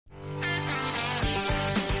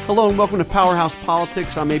Hello and welcome to Powerhouse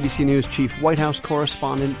Politics. I'm ABC News Chief White House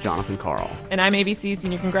Correspondent Jonathan Karl. And I'm ABC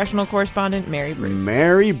Senior Congressional Correspondent Mary Bruce.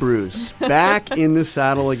 Mary Bruce, back in the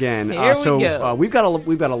saddle again. Here we go. We've got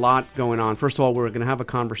a lot going on. First of all, we're going to have a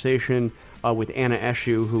conversation with Anna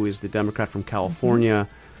Eshoo, who is the Democrat from California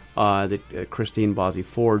that Christine Blasey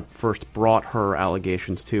Ford first brought her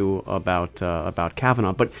allegations to about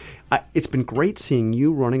Kavanaugh. But it's been great seeing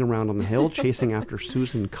you running around on the Hill chasing after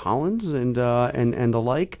Susan Collins and the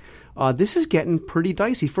like. This is getting pretty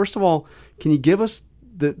dicey. First of all, can you give us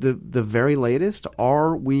the very latest?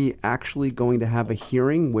 Are we actually going to have a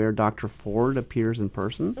hearing where Dr. Ford appears in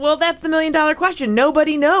person? Well, that's the million-dollar question.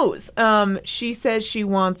 Nobody knows. She says she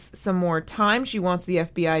wants some more time. She wants the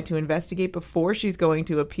FBI to investigate before she's going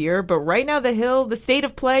to appear. But right now, the state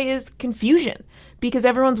of play is confusion because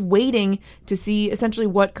everyone's waiting to see essentially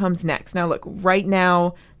what comes next. Now, look, right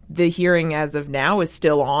now, the hearing as of now is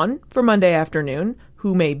still on for Monday afternoon.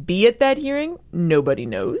 Who may be at that hearing? Nobody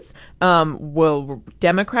knows. Will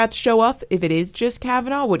Democrats show up if it is just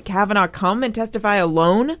Kavanaugh? Would Kavanaugh come and testify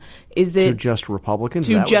alone? Is it to just Republicans?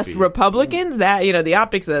 Republicans? That, the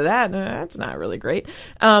optics of that's not really great.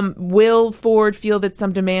 Will Ford feel that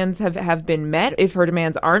some demands have been met? If her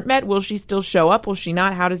demands aren't met, will she still show up? Will she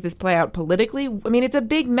not? How does this play out politically? I mean, it's a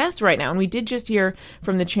big mess right now. And we did just hear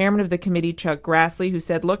from the chairman of the committee, Chuck Grassley, who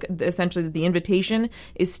said, look, essentially the invitation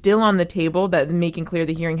is still on the table, that making clear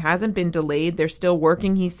the hearing hasn't been delayed. They're still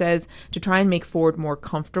working, he says, to try and make Ford more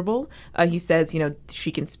comfortable. He says,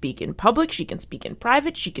 she can speak in public, she can speak in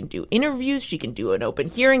private, she can do interviews, she can do an open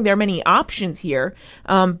hearing. There are many options here.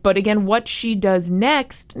 But again, what she does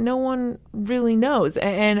next, no one really knows.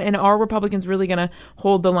 And are Republicans really going to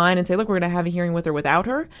hold the line and say, look, we're going to have a hearing with or without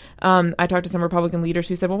her? I talked to some Republican leaders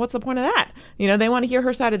who said, well, what's the point of that? They want to hear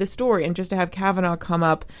her side of the story. And just to have Kavanaugh come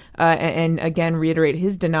up and again reiterate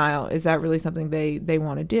his denial, is that really something they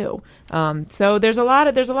want to do? So there's a lot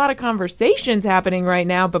of conversations happening right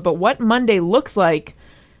now, but what Monday looks like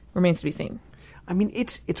remains to be seen. I mean,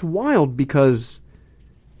 it's wild because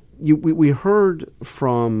we heard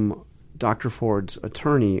from Dr. Ford's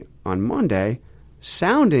attorney on Monday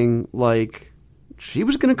sounding like she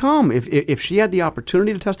was going to come if she had the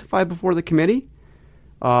opportunity to testify before the committee,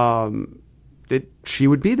 that she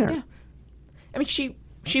would be there. Yeah. I mean,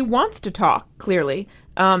 she wants to talk, clearly.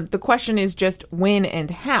 The question is just when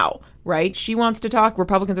and how, right? She wants to talk.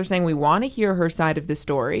 Republicans are saying we want to hear her side of the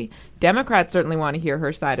story. Democrats certainly want to hear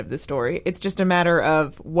her side of the story. It's just a matter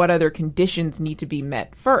of what other conditions need to be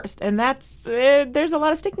met first. And there's a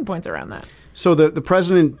lot of sticking points around that. So the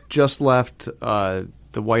president just left the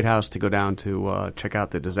White House to go down to check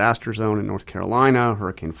out the disaster zone in North Carolina,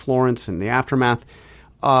 Hurricane Florence, and the aftermath.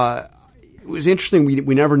 It was interesting.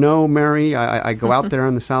 We never know, Mary. I go out there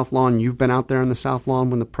on the South Lawn. You've been out there on the South Lawn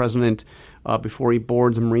when the president, before he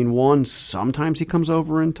boards Marine One, sometimes he comes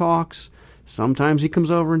over and talks. Sometimes he comes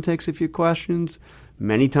over and takes a few questions.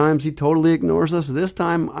 Many times he totally ignores us. This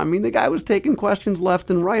time, I mean, the guy was taking questions left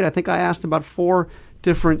and right. I think I asked about 4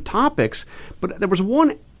 different topics. But there was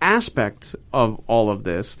one aspect of all of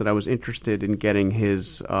this that I was interested in getting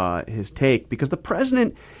his take, because the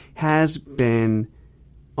president has been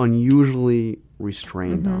unusually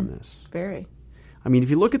restrained on this. Very. I mean, if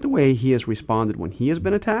you look at the way he has responded when he has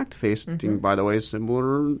been attacked, facing, by the way,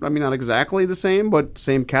 similar, I mean, not exactly the same, but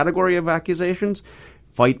same category of accusations,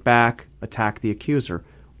 fight back, attack the accuser.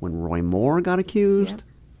 When Roy Moore got accused,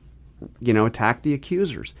 attack the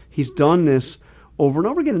accusers. He's done this over and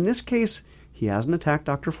over again. In this case, he hasn't attacked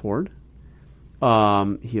Dr. Ford.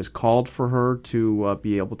 He has called for her to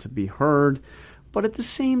be able to be heard. But at the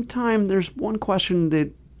same time, there's one question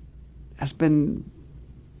that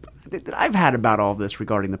I've had about all of this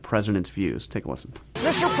regarding the president's views. Take a listen.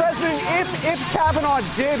 Mr. President, if Kavanaugh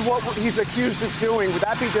did what he's accused of doing, would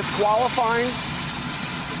that be disqualifying?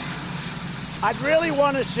 I'd really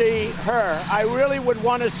want to see her. I really would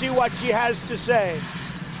want to see what she has to say.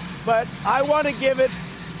 But I want to give it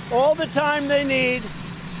all the time they need.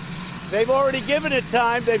 They've already given it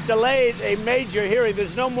time. They've delayed a major hearing.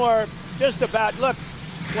 There's no more just about, look,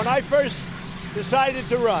 when I first decided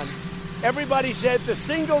to run, everybody said the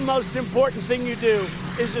single most important thing you do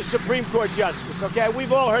is a Supreme Court justice, okay?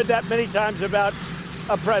 We've all heard that many times about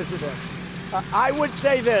a president. I would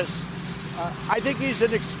say this. I think he's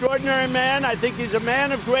an extraordinary man. I think he's a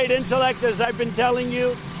man of great intellect, as I've been telling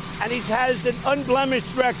you, and he has an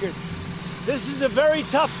unblemished record. This is a very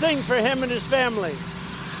tough thing for him and his family,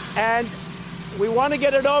 and we want to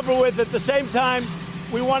get it over with. At the same time,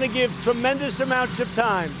 we want to give tremendous amounts of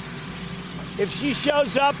time. If she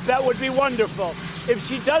shows up, that would be wonderful. If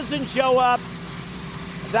she doesn't show up,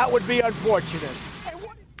 that would be unfortunate.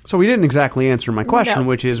 So he didn't exactly answer my question, No.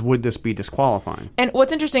 which is, would this be disqualifying? And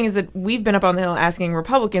what's interesting is that we've been up on the Hill asking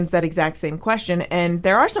Republicans that exact same question, and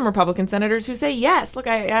there are some Republican senators who say yes. Look,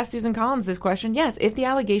 I asked Susan Collins this question. Yes, if the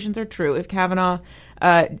allegations are true, if Kavanaugh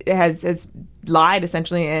has lied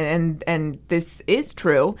essentially, and this is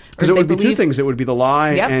true, because it would be two things. It would be the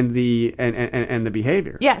lie Yep. and the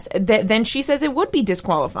behavior. Yes, then she says it would be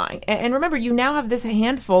disqualifying. And remember, you now have this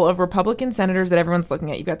handful of Republican senators that everyone's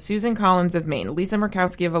looking at. You've got Susan Collins of Maine, Lisa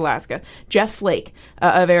Murkowski of Alaska, Jeff Flake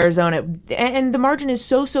of Arizona, and the margin is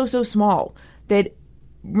so small that,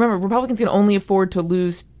 remember, Republicans can only afford to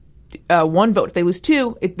lose one vote. If they lose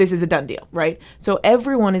two, this is a done deal, right? So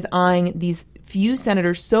everyone is eyeing these few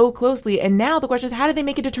senators so closely, and now the question is, how do they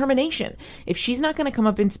make a determination? If she's not going to come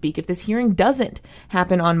up and speak, if this hearing doesn't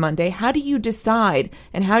happen on Monday, how do you decide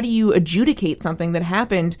and how do you adjudicate something that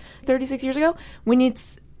happened 36 years ago when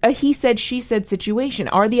it's a he said, she said situation?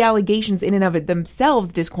 Are the allegations in and of it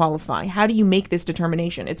themselves disqualifying? How do you make this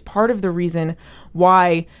determination? It's part of the reason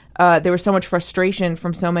why there was so much frustration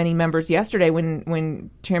from so many members yesterday when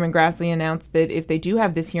Chairman Grassley announced that if they do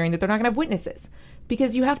have this hearing, that they're not going to have witnesses.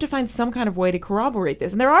 Because you have to find some kind of way to corroborate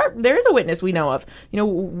this. And there is a witness we know of.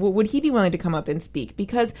 Would he be willing to come up and speak?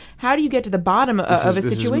 Because how do you get to the bottom of a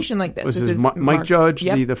situation like this? This is Mike Judge,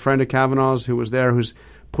 yep. the friend of Kavanaugh's who was there, who's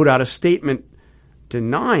put out a statement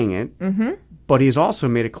denying it, but he's also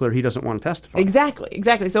made it clear he doesn't want to testify.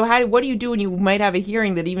 Exactly. So what do you do when you might have a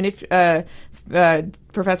hearing that even if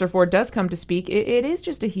Professor Ford does come to speak, it is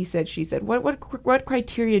just a he said, she said? What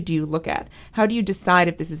criteria do you look at? How do you decide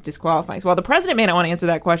if this is disqualifying? So while the president may not want to answer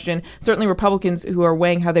that question, certainly Republicans who are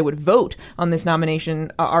weighing how they would vote on this nomination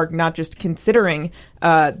are not just considering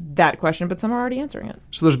that question, but some are already answering it.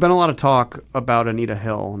 So there's been a lot of talk about Anita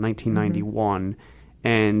Hill in 1991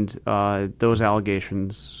 and those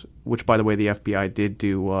allegations, which, by the way, the FBI did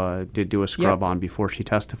do a scrub on before she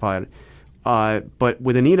testified. But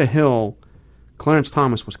with Anita Hill, Clarence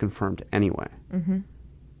Thomas was confirmed anyway.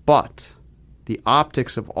 But the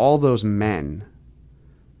optics of all those men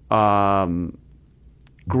grilling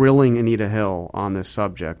Anita Hill on this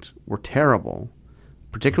subject were terrible,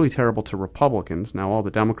 particularly terrible to Republicans. Now, all the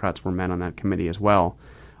Democrats were men on that committee as well,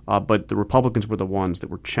 but the Republicans were the ones that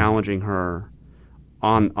were challenging her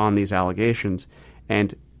on these allegations.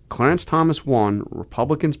 And Clarence Thomas won.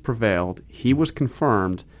 Republicans prevailed. He was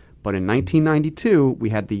confirmed. But in 1992, we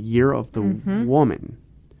had the Year of the Woman.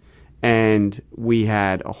 And we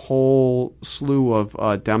had a whole slew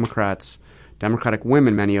of Democratic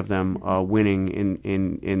women, many of them winning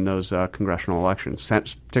in those congressional elections,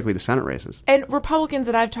 particularly the Senate races. And Republicans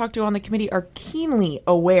that I've talked to on the committee are keenly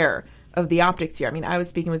aware of the optics here. I mean, I was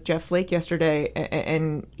speaking with Jeff Flake yesterday,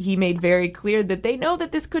 and he made very clear that they know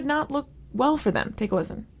that this could not look well for them. Take a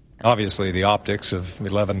listen. Obviously, the optics of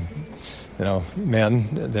 11, men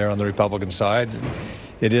there on the Republican side,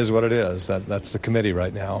 it is what it is. That's the committee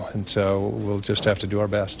right now, and so we'll just have to do our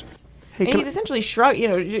best. And he's essentially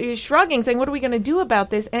shrugging, saying, what are we going to do about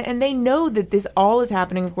this? And they know that this all is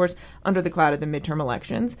happening, of course, under the cloud of the midterm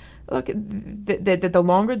elections. Look, the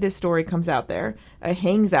longer this story comes out there,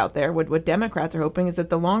 hangs out there, what Democrats are hoping is that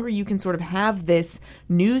the longer you can sort of have this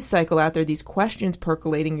news cycle out there, these questions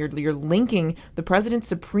percolating, you're linking the president's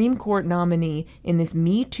Supreme Court nominee in this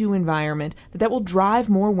Me Too environment, that will drive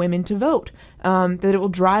more women to vote, that it will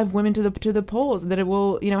drive women to the polls, that it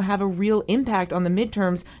will have a real impact on the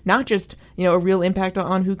midterms, not just a real impact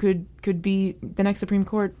on who could be the next Supreme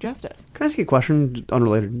Court justice. Can I ask you a question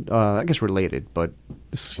unrelated? I guess related, but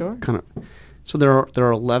sure. Kind of. So there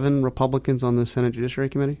are 11 Republicans on the Senate Judiciary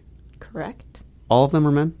Committee? Correct. All of them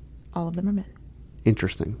are men? All of them are men.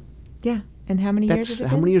 Interesting. Yeah. And how many years has it been?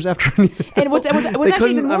 How many years after? And what's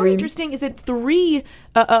actually even more interesting is that 3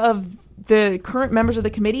 of the current members of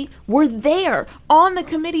the committee were there on the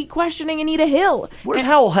committee questioning Anita Hill. Where's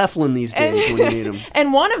Howell Heflin these days when you need him?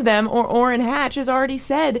 And one of them, Orrin Hatch, has already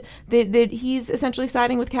said that he's essentially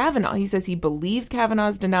siding with Kavanaugh. He says he believes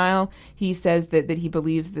Kavanaugh's denial. He says that he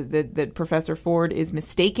believes that Professor Ford is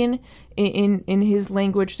mistaken in his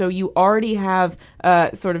language. So you already have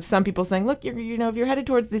sort of some people saying, look, if you're headed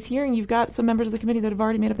towards this hearing, you've got some members of the committee that have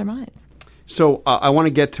already made up their minds. So I want to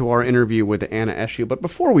get to our interview with Anna Eshoo, but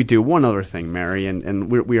before we do, one other thing, Mary,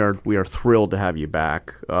 and we are thrilled to have you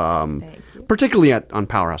back, particularly on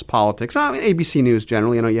Powerhouse Politics. I mean, ABC News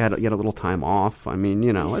generally. You had a little time off. I mean,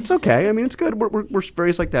 it's okay. I mean, it's good. We're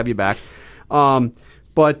very psyched to have you back.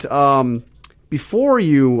 But before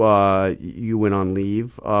you went on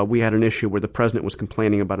leave, we had an issue where the president was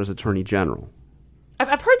complaining about his attorney general.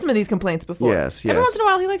 I've heard some of these complaints before. Yes. Every once in a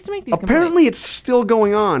while, he likes to make these Apparently, complaints. it's still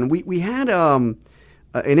going on. We had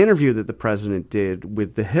an interview that the president did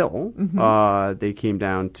with The Hill. Mm-hmm. They came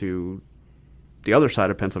down to the other side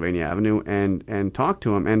of Pennsylvania Avenue and talked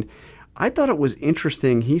to him. And I thought it was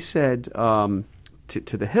interesting. He said to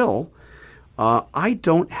The Hill, I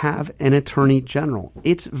don't have an attorney general.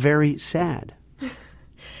 It's very sad.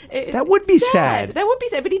 That would be sad. That would be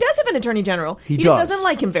sad. But he does have an attorney general. He just does. doesn't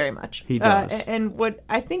like him very much. He does. And what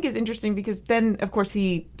I think is interesting, because then, of course,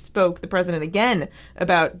 he spoke, the president, again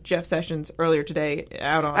about Jeff Sessions earlier today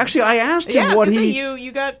out on... Actually, I asked him what he...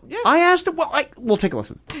 You got... Yeah. I asked him... Well, we'll take a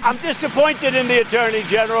listen. I'm disappointed in the Attorney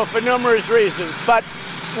General for numerous reasons, but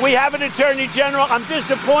we have an Attorney General. I'm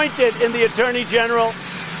disappointed in the Attorney General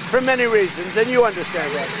for many reasons, and you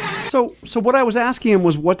understand that. So what I was asking him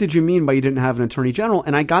was, what did you mean by you didn't have an attorney general?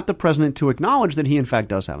 And I got the president to acknowledge that he, in fact,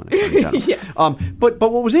 does have an attorney general. Yes. But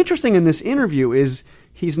what was interesting in this interview is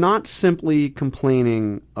he's not simply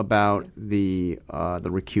complaining about the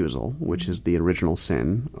recusal, which is the original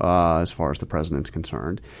sin as far as the president's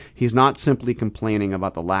concerned. He's not simply complaining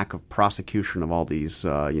about the lack of prosecution of all these,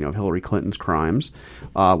 Hillary Clinton's crimes,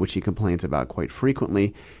 which he complains about quite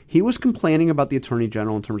frequently. He was complaining about the attorney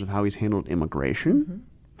general in terms of how he's handled immigration. Mm-hmm.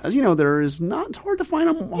 As you know, it's hard to find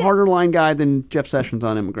a harder line guy than Jeff Sessions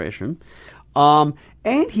on immigration.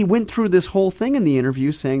 And he went through this whole thing in the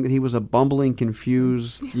interview saying that he was a bumbling,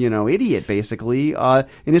 confused, idiot, basically,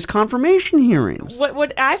 in his confirmation hearings.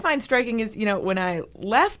 What I find striking is, when I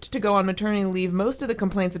left to go on maternity leave, most of the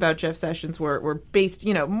complaints about Jeff Sessions were based,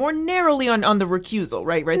 more narrowly on the recusal,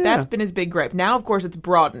 right? Yeah. That's been his big gripe. Now, of course, it's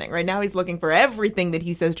broadening, right? Now he's looking for everything that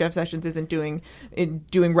he says Jeff Sessions isn't doing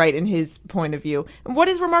right in his point of view. And what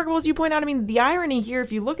is remarkable, as you point out, I mean, the irony here,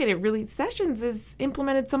 if you look at it, really, Sessions has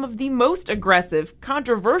implemented some of the most aggressive,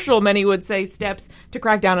 controversial, many would say, steps to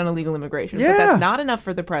crack down on illegal immigration. Yeah. But that's not enough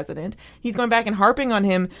for the president. He's going back and harping on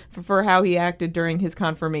him for how he acted during his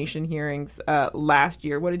confirmation hearings last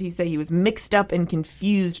year. What did he say? He was mixed up and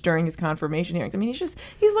confused during his confirmation hearings. I mean, he's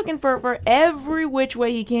looking for every which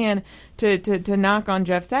way he can to knock on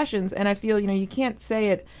Jeff Sessions. And I feel, you can't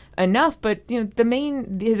say it enough, but,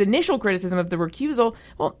 his initial criticism of the recusal,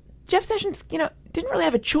 well, Jeff Sessions, didn't really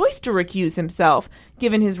have a choice to recuse himself,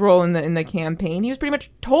 given his role in the campaign. He was pretty much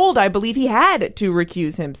told, I believe, he had to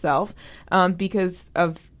recuse himself because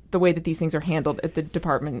of the way that these things are handled at the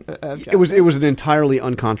Department of Justice. It was an entirely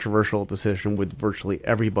uncontroversial decision with virtually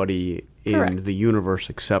everybody in the universe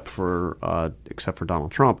except for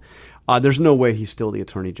Donald Trump. There's no way he's still the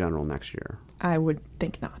Attorney General next year. I would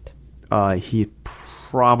think not. He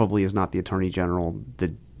probably is not the Attorney General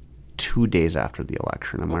the 2 days after the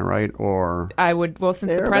election. Am I right? Or I would. Well,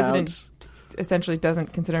 since the president essentially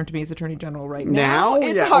doesn't consider him to be his attorney general right now.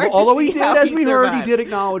 It's hard although to he see did, how as he we survives. heard, he did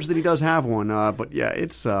acknowledge that he does have one. But yeah,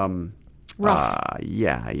 it's rough.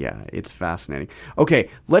 It's fascinating. Okay,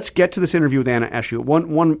 let's get to this interview with Anna Eshoo.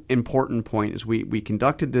 One important point is we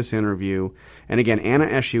conducted this interview, and again, Anna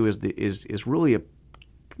Eshoo is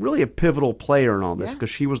really a pivotal player in all this because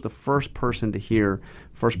she was the first person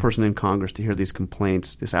in Congress to hear these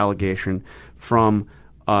complaints, this allegation from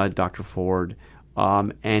Dr. Ford.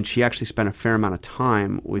 And she actually spent a fair amount of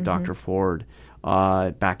time with Dr. Ford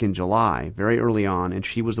back in July, very early on, and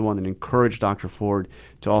she was the one that encouraged Dr. Ford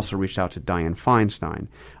to also reach out to Dianne Feinstein.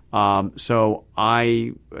 So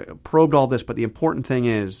I probed all this, but the important thing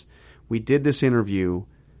is we did this interview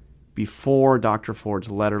before Dr.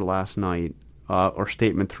 Ford's letter last night or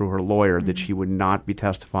statement through her lawyer that she would not be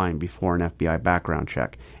testifying before an FBI background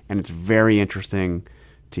check. And it's very interesting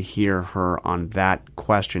to hear her on that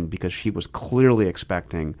question because she was clearly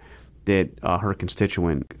expecting that her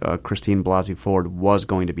constituent, Christine Blasey Ford, was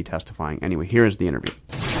going to be testifying. Anyway, here is the interview.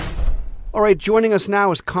 All right, joining us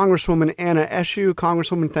now is Congresswoman Anna Eshoo.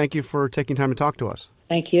 Congresswoman, thank you for taking time to talk to us.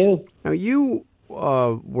 Thank you. Now, you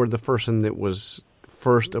were the person that was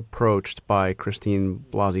first approached by Christine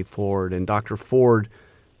Blasey Ford, and Dr. Ford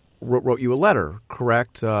wrote you a letter,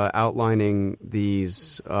 correct, outlining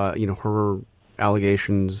these, her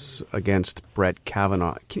allegations against Brett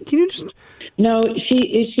Kavanaugh. Can you just... No,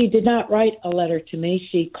 she did not write a letter to me.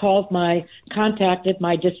 She contacted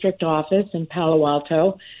my district office in Palo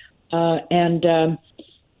Alto, and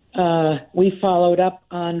we followed up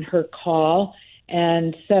on her call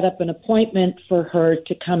and set up an appointment for her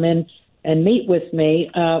to come in and meet with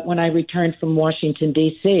me when I returned from Washington,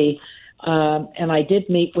 D.C., and I did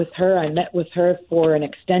meet with her. I met with her for an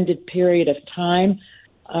extended period of time.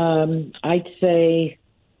 I'd say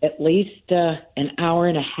at least an hour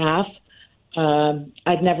and a half.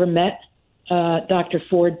 I'd never met Dr.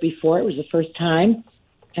 Ford before. It was the first time.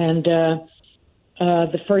 And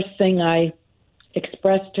the first thing I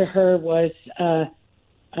expressed to her was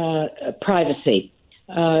privacy.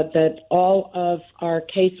 that all of our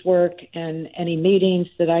casework and any meetings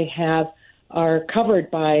that I have are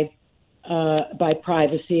covered by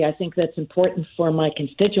privacy. I think that's important for my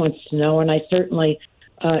constituents to know, and I certainly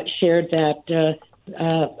shared that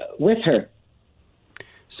with her.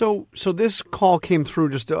 So this call came through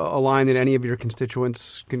just a line that any of your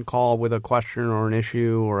constituents can call with a question or an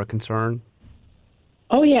issue or a concern?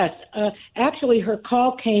 Oh, yes. Actually, her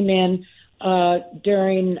call came in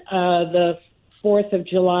during the 4th of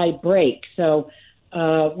July break. So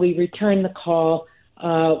we returned the call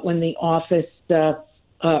when the office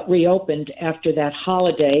reopened after that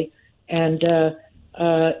holiday. And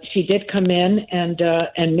she did come in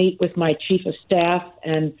and meet with my chief of staff.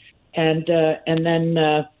 And then,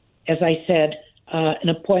 as I said, an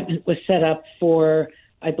appointment was set up for,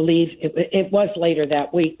 I believe it was later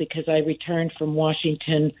that week because I returned from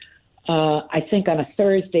Washington, I think on a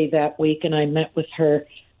Thursday that week, and I met with her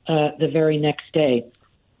the very next day.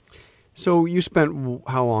 So you spent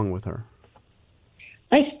how long with her?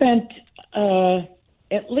 I spent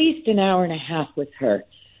at least an hour and a half with her.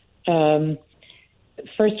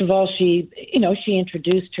 First of all, she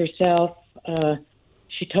introduced herself.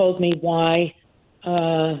 She told me why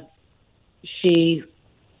she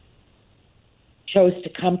chose to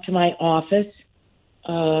come to my office.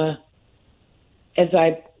 As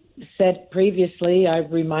I said previously, I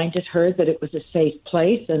reminded her that it was a safe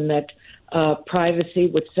place and that privacy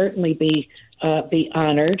would certainly be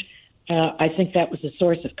honored. I think that was a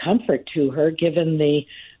source of comfort to her, given the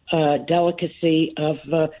delicacy of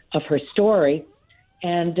her story.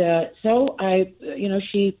 And so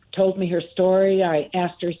she told me her story. I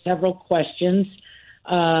asked her several questions,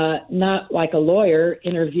 not like a lawyer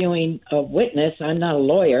interviewing a witness. I'm not a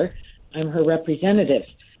lawyer. I'm her representative.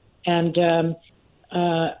 And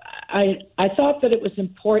I thought that it was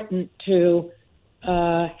important to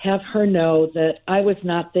have her know that I was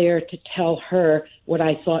not there to tell her what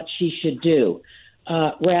I thought she should do.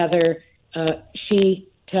 Rather, she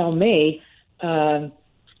tell me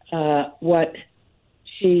what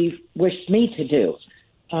she wished me to do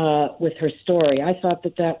with her story. I thought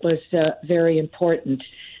that was very important.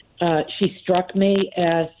 She struck me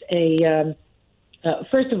as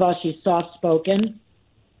first of all, she's soft-spoken.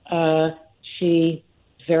 She's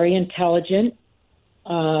very intelligent.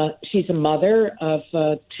 She's a mother of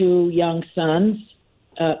 2 young sons,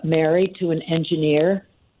 married to an engineer,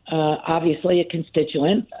 obviously a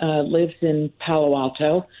constituent, lives in Palo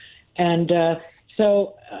Alto. And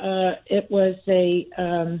so it was a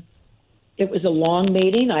long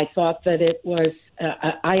meeting. I thought that it was.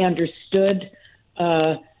 I understood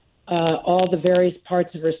all the various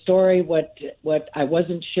parts of her story. What I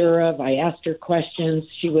wasn't sure of, I asked her questions.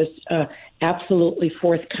 She was absolutely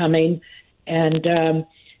forthcoming, and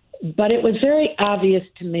but it was very obvious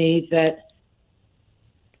to me that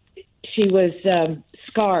she was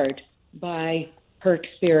scarred by her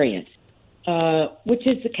experience, which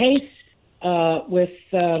is the case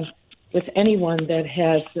with anyone that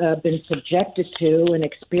has been subjected to and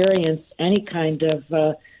experienced any kind of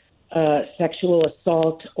sexual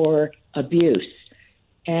assault or abuse.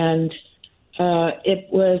 And it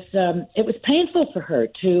was painful for her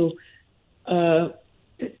to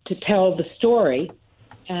tell the story.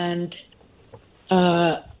 And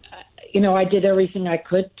I did everything I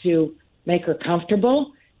could to make her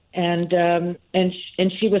comfortable, and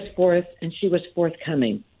she was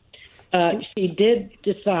forthcoming. She did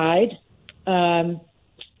decide that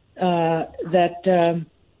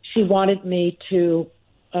she wanted me to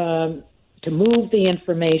move the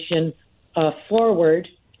information forward,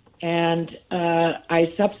 and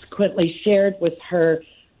I subsequently shared with her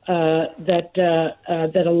that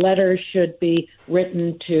a letter should be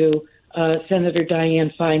written to Senator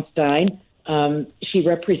Dianne Feinstein. She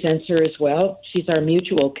represents her as well. She's our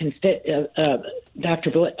mutual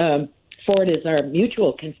Dr. Ford is our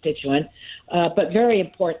mutual constituent, but very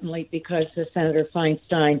importantly, because Senator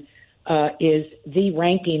Feinstein is the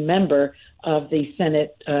ranking member of the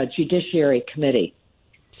Senate Judiciary Committee.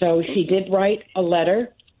 So she did write a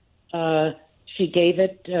letter. She gave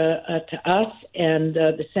it to us, and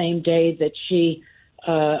the same day that she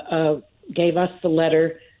gave us the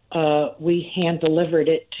letter, we hand-delivered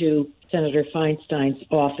it to Senator Feinstein's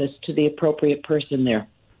office, to the appropriate person there.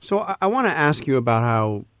 So I want to ask you about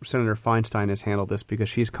how Senator Feinstein has handled this, because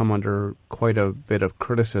she's come under quite a bit of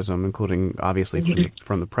criticism, including obviously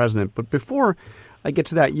from the president. But before I get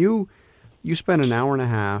to that, you spent an hour and a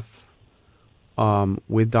half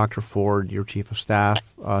with Dr. Ford, your chief of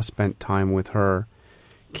staff, spent time with her.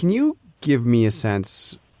 Can you give me a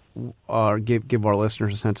sense give our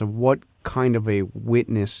listeners a sense of what kind of a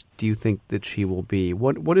witness do you think that she will be?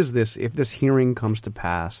 What is this, if this hearing comes to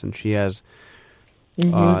pass and she has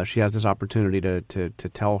this opportunity to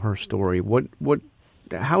tell her story,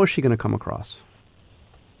 how is she going to come across?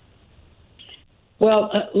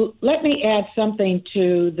 Well, let me add something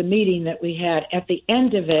to the meeting that we had. At the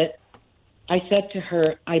end of it, I said to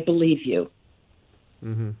her, I believe you.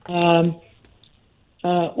 Mm-hmm.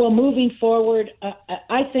 Well, moving forward,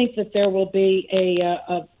 I think that there will be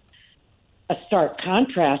a stark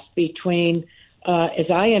contrast between, as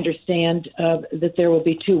I understand, that there will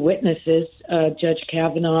be two witnesses, Judge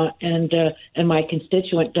Kavanaugh and my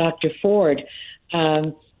constituent, Dr. Ford.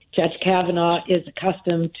 Judge Kavanaugh is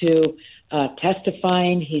accustomed to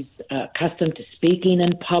testifying. He's accustomed to speaking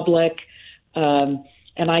in public, and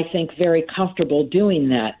I think very comfortable doing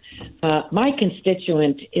that. My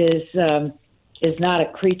constituent is not a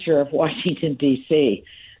creature of Washington, D.C.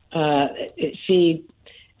 She,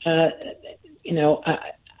 I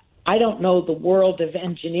don't know the world of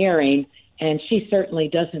engineering, and she certainly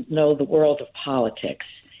doesn't know the world of politics.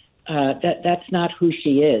 That's not who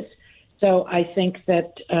she is. So I think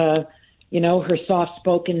that, her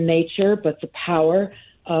soft-spoken nature, but the power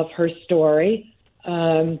of her story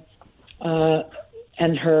and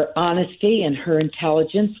her honesty and her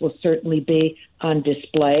intelligence will certainly be on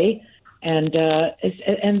display. And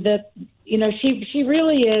that, she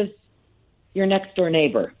really is your next-door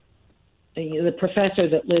neighbor, the professor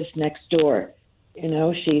that lives next door.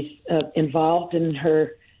 She's involved in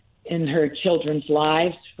her children's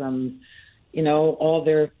lives from, all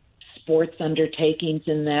their sports undertakings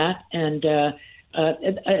in that. And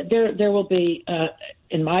there will be,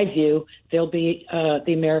 in my view, there'll be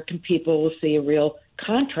the American people will see a real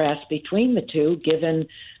contrast between the two, given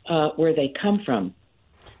where they come from.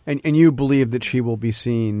 And you believe that she will be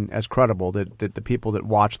seen as credible, that the people that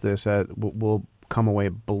watch this will come away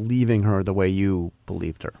believing her the way you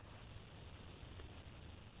believed her?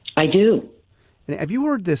 I do. And have you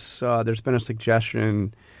heard this? There's been a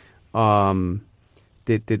suggestion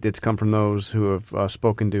that's come from those who have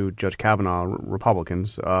spoken to Judge Kavanaugh,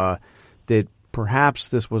 Republicans, that perhaps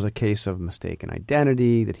this was a case of mistaken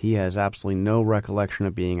identity, that he has absolutely no recollection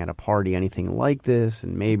of being at a party, anything like this,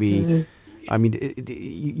 and maybe... Mm-hmm. I mean,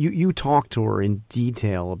 you talked to her in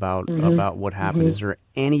detail about what happened. Mm-hmm. Is there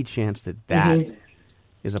any chance that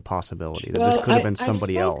is a possibility, that this could have been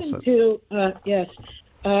somebody else? Yes.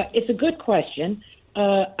 It's a good question.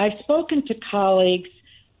 I've spoken to colleagues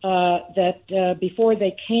that before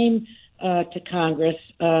they came to Congress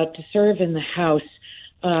to serve in the House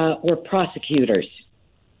were prosecutors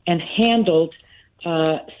and handled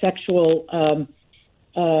sexual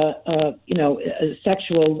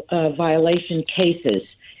sexual violation cases,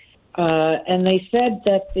 and they said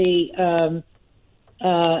that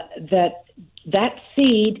that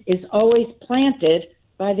seed is always planted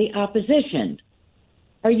by the opposition.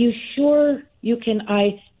 Are you sure you can?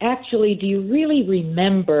 Do you really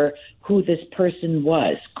remember who this person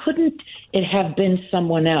was? Couldn't it have been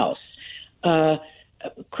someone else?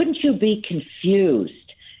 Couldn't you be confused?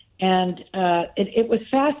 And it was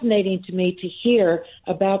fascinating to me to hear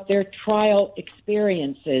about their trial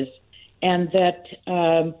experiences, and that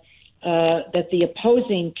the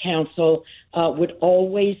opposing counsel would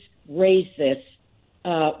always raise this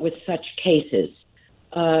with such cases.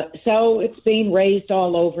 So it's being raised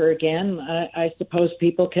all over again. I suppose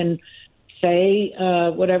people can say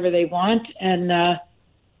whatever they want, and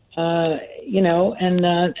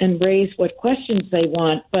raise what questions they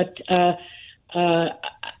want, but.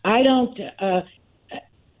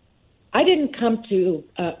 I didn't come to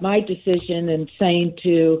my decision and saying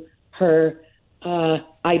to her,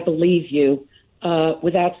 I believe you,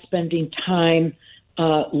 without spending time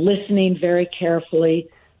listening very carefully,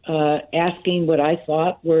 asking what I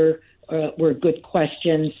thought were good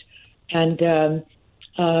questions. And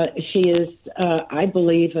she is, I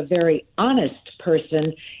believe, a very honest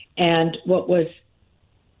person. And what was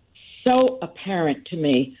so apparent to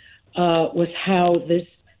me was how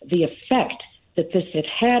the effect that this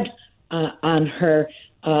had on her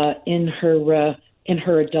in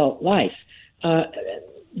her adult life.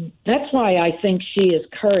 That's why I think she is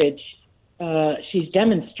courage. She's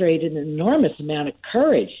demonstrated an enormous amount of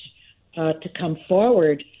courage to come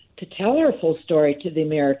forward to tell her full story to the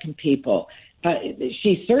American people.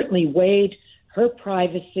 She certainly weighed her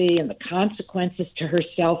privacy and the consequences to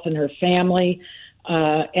herself and her family,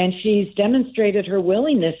 and she's demonstrated her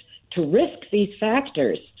willingness to risk these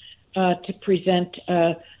factors to present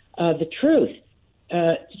the truth.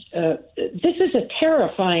 This is a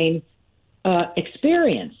terrifying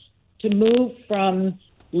experience, to move from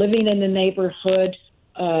living in a neighborhood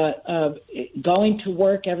going to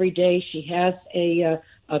work every day. She has a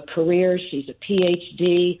career. She's a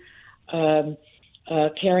PhD,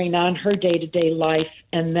 carrying on her day-to-day life,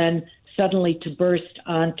 and then suddenly to burst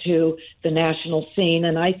onto the national scene.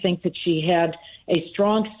 And I think that she had a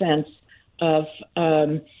strong sense of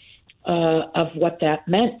what that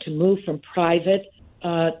meant, to move from private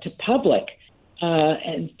to public.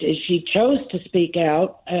 And she chose to speak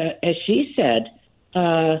out, as she said,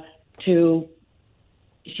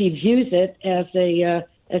 she views it as a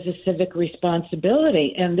civic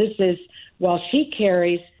responsibility. And this is, while she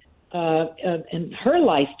carries in her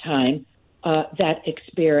lifetime that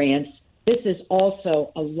experience, this is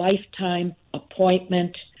also a lifetime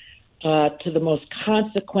appointment to the most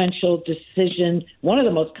consequential decision, one of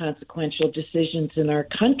the most consequential decisions in our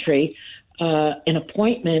country, an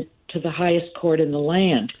appointment to the highest court in the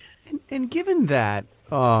land. And given that,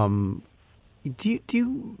 do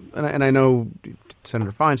you and I know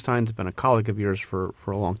Senator Feinstein's been a colleague of yours for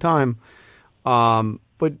a long time,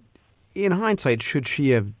 but in hindsight, should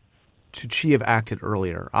she have acted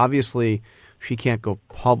earlier? Obviously, she can't go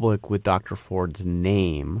public with Dr. Ford's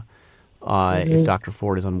name if Dr.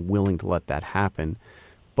 Ford is unwilling to let that happen.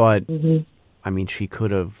 But, I mean, she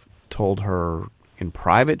could have told her in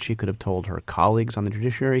private. She could have told her colleagues on the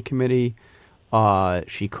Judiciary Committee.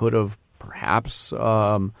 She could have perhaps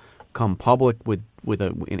come public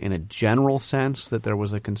in a general sense that there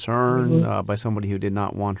was a concern by somebody who did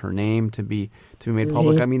not want her name to be made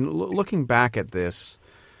public. I mean, looking back at this,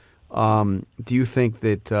 do you think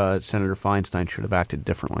that Senator Feinstein should have acted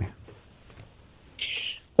differently?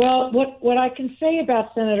 Well, what I can say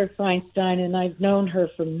about Senator Feinstein, and I've known her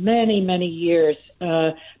for many, many years,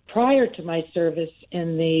 prior to my service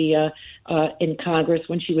in Congress,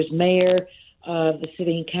 when she was mayor of the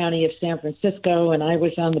city and county of San Francisco, and I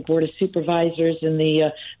was on the Board of Supervisors in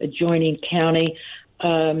the adjoining county.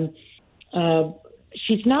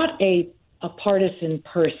 She's not a partisan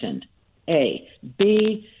person, A.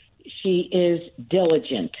 B, she is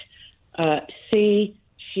diligent. C,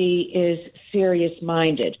 she is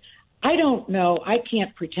serious-minded. I don't know. I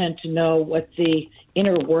can't pretend to know what the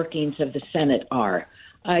inner workings of the Senate are.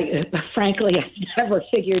 Frankly, I've never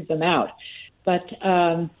figured them out. But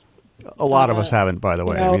a lot of us haven't, by the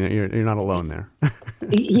way. I mean, you're not alone there.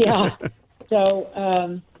 Yeah.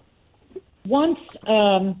 So once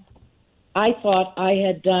I thought I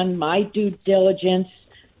had done my due diligence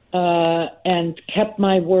and kept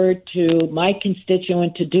my word to my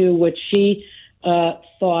constituent to do what she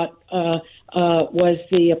thought was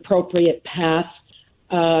the appropriate path.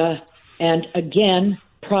 And again,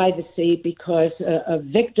 privacy, because of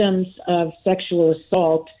victims of sexual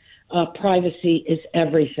assault, privacy is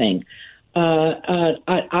everything.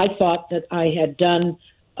 I thought that I had done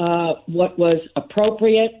what was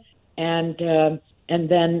appropriate, and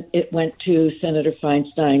then it went to Senator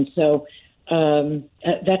Feinstein. So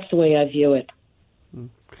that's the way I view it.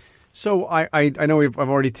 So I know I've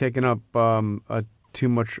already taken up too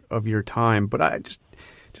much of your time, but I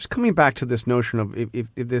just coming back to this notion of if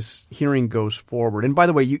this hearing goes forward. And by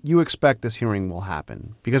the way, you expect this hearing will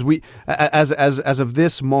happen because we, as of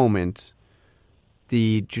this moment,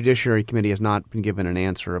 the Judiciary Committee has not been given an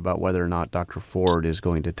answer about whether or not Dr. Ford is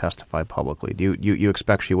going to testify publicly. Do you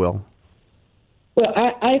expect she will? Well,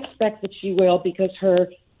 I expect that she will because her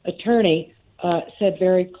attorney said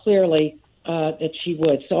very clearly that she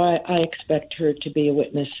would. So I expect her to be a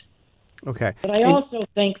witness. Okay. But I also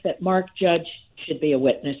think that Mark Judge should be a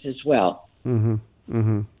witness as well. Mm-hmm.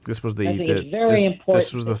 Mm-hmm. This was I think it's very important.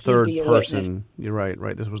 This was the third person. You're right.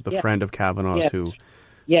 This was the friend of Kavanaugh's who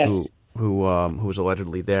was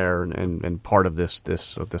allegedly there and part of this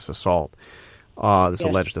assault,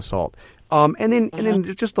 alleged assault. And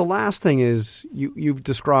then just the last thing is you've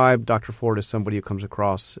described Dr. Ford as somebody who comes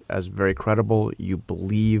across as very credible. You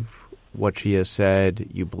believe what she has said.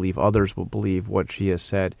 You believe others will believe what she has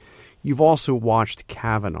said. You've also watched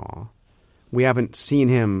Kavanaugh. We haven't seen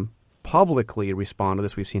him publicly respond to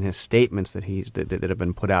this. We've seen his statements that have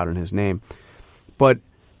been put out in his name. But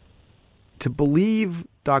to believe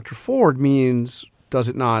Dr. Ford means, does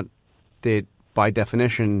it not, that by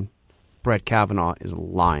definition Brett Kavanaugh is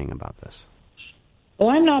lying about this? Well,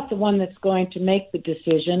 I'm not the one that's going to make the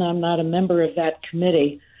decision. I'm not a member of that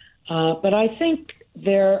committee. But I think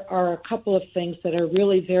there are a couple of things that are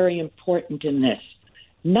really very important in this.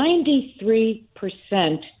 93%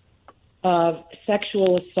 of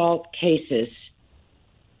sexual assault cases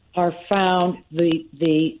are found,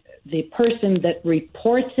 the person that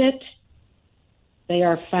reports it, they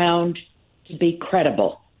are found to be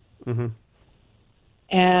credible. Mm-hmm.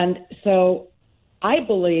 And so I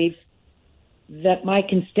believe that my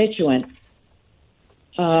constituent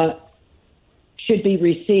should be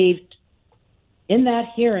received in that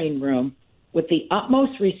hearing room with the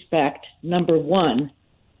utmost respect, number one,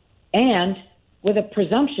 and with a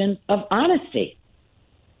presumption of honesty.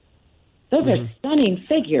 Those are stunning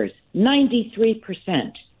figures,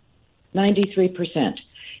 93%. 93%.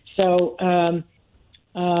 So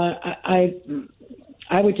I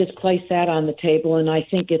would just place that on the table, and I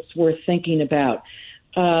think it's worth thinking about.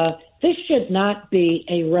 This should not be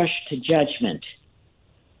a rush to judgment.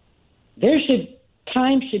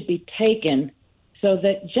 Time should be taken so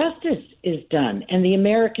that justice is done, and the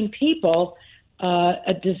American people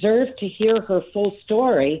deserve to hear her full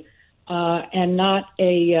story, and not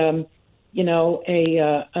a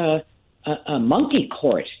monkey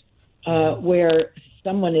court where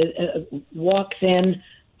someone walks in,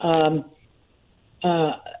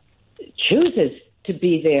 chooses to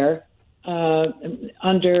be there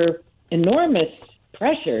under enormous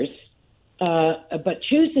pressures, but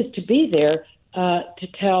chooses to be there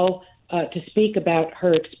to speak about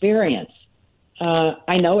her experience.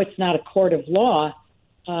 I know it's not a court of law,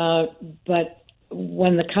 but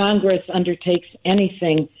when the Congress undertakes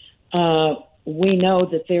anything, we know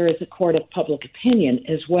that there is a court of public opinion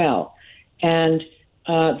as well. And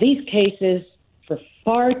these cases, for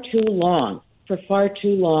far too long,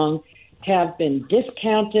 have been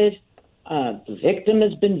discounted. The victim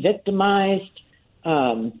has been victimized.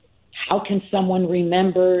 How can someone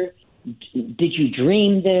remember? Did you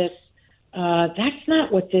dream this? That's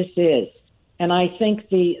not what this is. And I think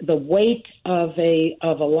the weight of a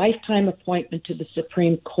lifetime appointment to the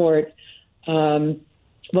Supreme Court,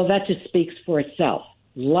 that just speaks for itself.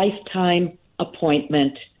 Lifetime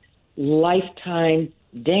appointment, lifetime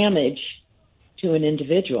damage to an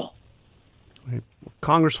individual.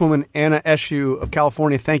 Congresswoman Anna Eshoo of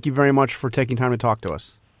California, thank you very much for taking time to talk to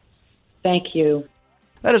us. Thank you.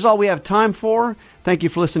 That is all we have time for. Thank you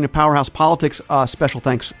for listening to Powerhouse Politics. Special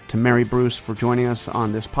thanks to Mary Bruce for joining us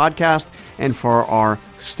on this podcast, and for our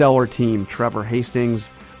stellar team, Trevor Hastings,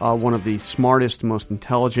 one of the smartest, most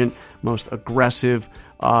intelligent, most aggressive,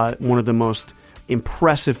 one of the most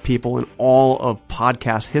impressive people in all of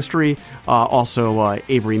podcast history. Also,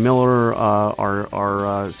 Avery Miller,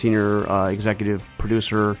 our senior executive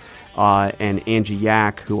producer, and Angie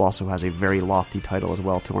Yak, who also has a very lofty title as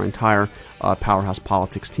well, to our entire Powerhouse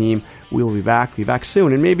Politics team. We will be back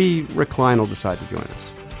soon, and maybe Rick Klein will decide to join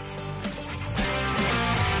us.